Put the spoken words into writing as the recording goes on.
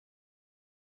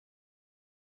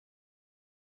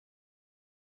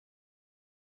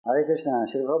Hare Krishna,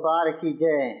 Shri Prabhupada ki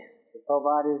jai. Shri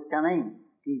Prabhupada is coming,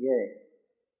 ki jai.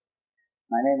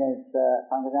 My name is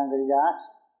Pankajhangri Das.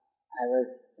 I was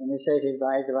initiated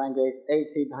by His Divine Grace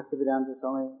H.G Bhaktivedanta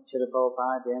Swami Shri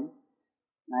Prabhupada in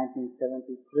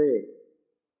 1973.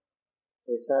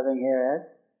 We're serving here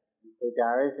as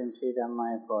Pujaris in Sridham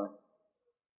Mayapur.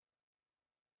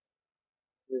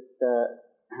 This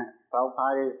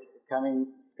Prabhupada's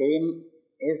coming scheme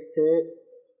is to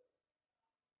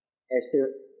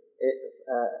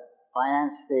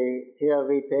finance the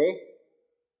TOVP.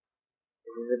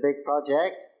 This is a big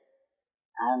project,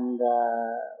 and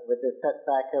with the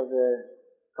setback of the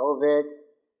COVID,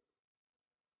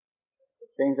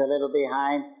 things are a little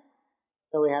behind,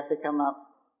 so we have to come up,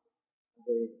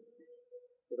 the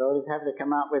devotees have to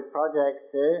come up with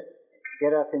projects to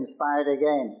get us inspired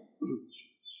again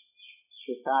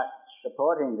to start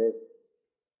supporting this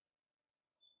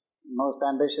most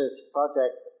ambitious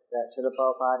project that Srila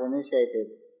Prabhupada initiated.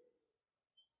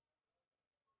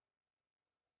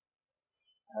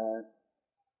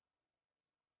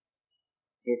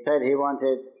 He said he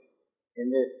wanted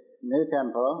in this new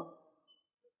temple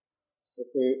that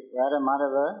the Radha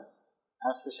Madhava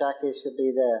Ashtasakhi should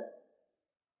be there.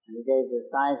 And he gave the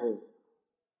sizes.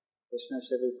 Krishna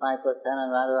should be 5'10"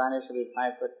 and Radharani should be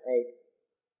 5'8".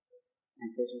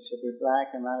 And Krishna should be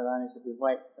black and Radharani should be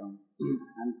white stone.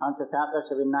 And Panchatattva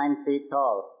should be 9 feet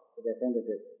tall with their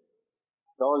fingertips.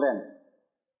 Golden.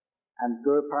 And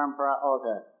Guru Parampara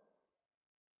altar.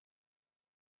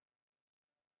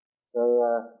 So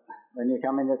when you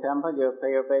come in the temple, you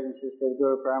pay your obeisances to the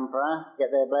Guru Parampara,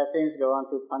 get their blessings, go on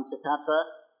to Panchatattva,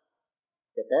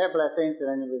 get their blessings,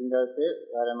 and then we can go to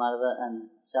Radha Madhava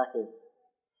and Shakis,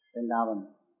 Vrindavan,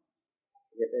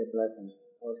 to get their blessings.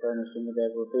 Also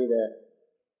Nrsimhadev will be there.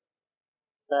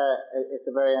 So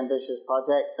it's a very ambitious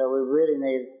project, so we really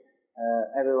need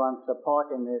everyone's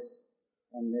support in this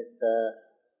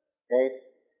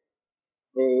case.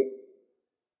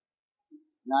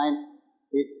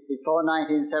 Before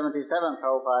 1977,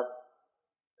 Prabhupada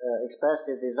expressed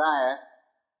his desire.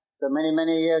 So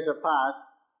many years have passed,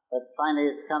 but finally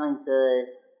it's coming to a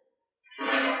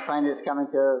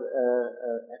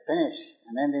finish,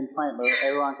 an ending point where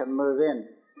everyone can move in.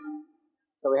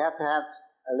 So we have to have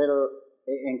a little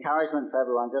encouragement for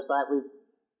everyone, just like we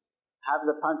have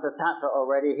the Panchatattva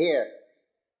already here.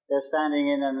 They're standing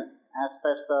in an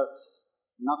asbestos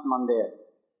nut mandir.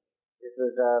 This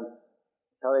was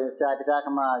His Holiness Jayapataka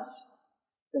Maharaj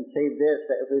conceived this,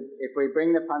 that if we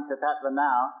bring the Panchatattva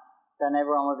now, then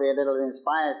everyone will be a little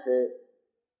inspired to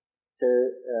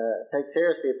take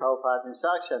seriously Prabhupada's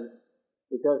instruction,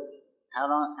 because how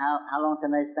long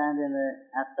can they stand in the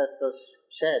asbestos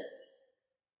shed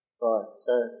for?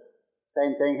 So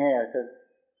same thing here.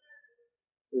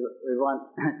 We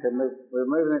want to move. We're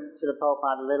moving it to the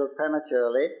Prabhupada a little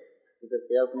prematurely, because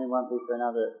the opening won't be for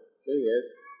another 2 years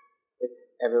if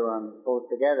everyone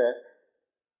pulls together.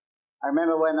 I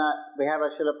remember when we have a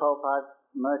Srila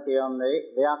Prabhupada's murti on the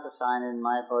Vyasa sign in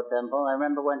Mayapur temple. I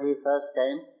remember when he first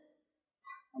came,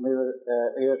 and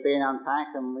he was being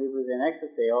unpacked, and we were in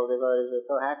ecstasy. All the devotees were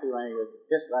so happy when he was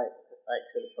just like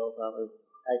Srila Prabhupada was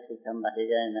actually come back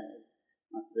again. That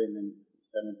must have been in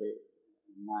 79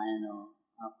 or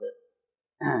after.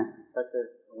 Such a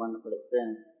wonderful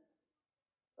experience.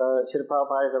 So Srila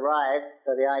Prabhupada has arrived.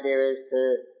 So the idea is to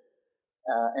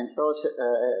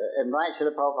invite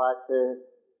Srila Prabhupada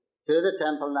to the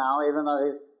temple now, even though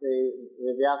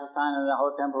the Vyasa sign and the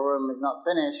whole temple room is not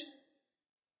finished,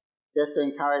 just to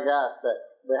encourage us that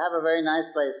we have a very nice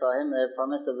place for him. They've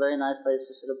promised a very nice place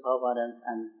for Srila Prabhupada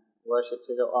and worship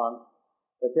to go on.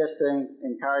 But just to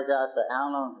encourage us that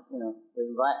how long, we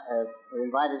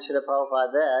invited Srila Prabhupada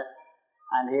there,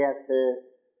 and he has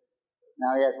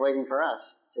waiting for us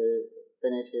to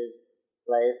finish his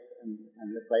place and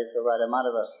the place for Radha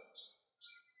Madhava.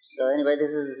 So anyway, this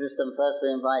is the system. First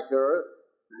we invite Guru,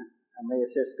 and we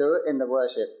assist Guru in the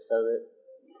worship. So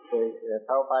the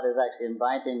Prabhupada is actually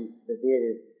inviting the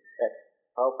deities. That's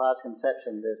Prabhupada's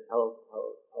conception, this whole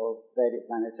Vedic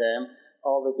planetarium.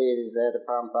 All the deities there, the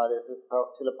Parampara, this is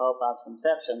Srila Prabhupada's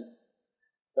conception.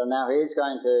 So now he's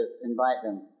going to invite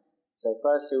them. So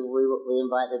first we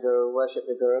invite the Guru, worship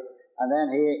the Guru, and then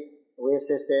we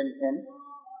assist him in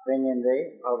bringing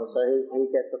the Prabhupada. So he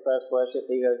gets the first worship,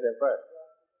 he goes there first.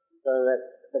 So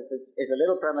it's a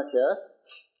little premature,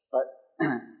 but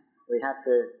we have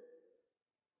to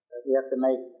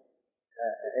make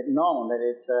it known that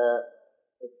it's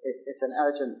an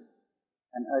urgent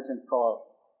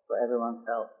call for everyone's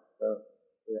help. So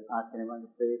we're asking everyone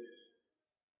to please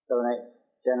donate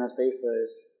generously for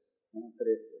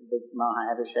this big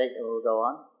Maha Abhishek that will go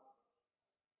on.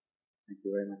 Thank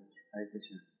you very much. Hare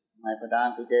Krishna. My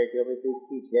Pradhan ki jai, Yogi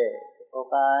ki jai,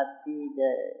 Prabhupada ki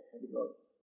jai.